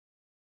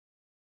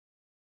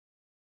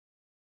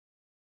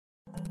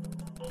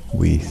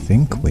We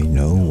think we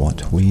know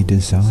what we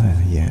desire,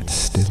 yet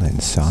still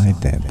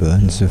inside there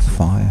burns a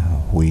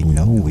fire. We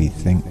know we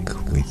think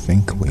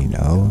we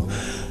know,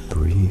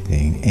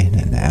 breathing in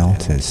and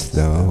out as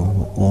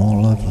though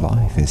all of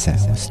life is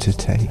ours to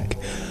take.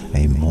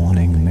 A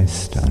morning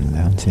mist on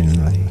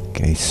mountain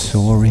lake, a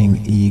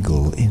soaring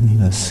eagle in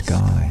the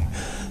sky.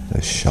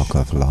 The shock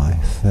of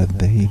life, a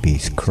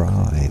baby's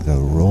cry, the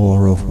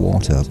roar of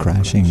water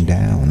crashing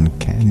down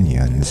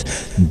canyons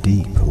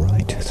deep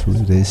right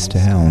through this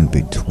town,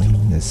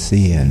 between the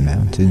sea and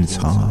mountains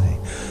high.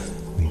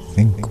 We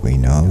think we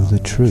know the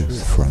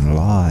truth from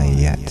lie,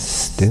 yet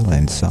still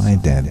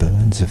inside there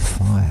burns a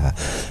fire.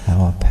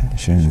 Our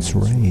passions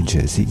rage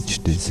as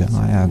each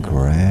desire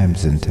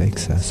grabs and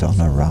takes us on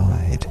a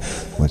ride,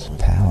 with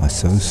power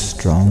so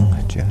strong,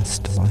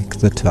 just like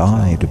the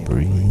tide,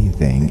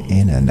 breathing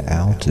in and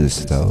out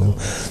as though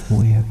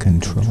we are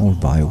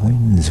controlled by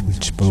winds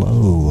which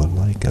blow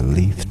like a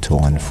leaf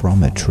torn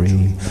from a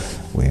tree.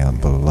 We are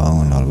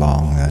blown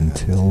along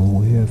until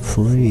we're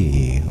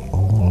free.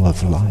 All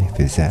of life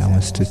is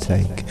ours to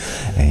take.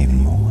 A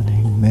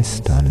morning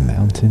mist on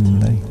mountain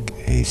lake,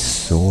 a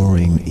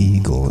soaring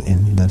eagle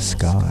in the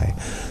sky.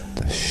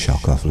 The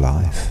shock of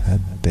life, a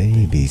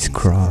baby's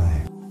cry.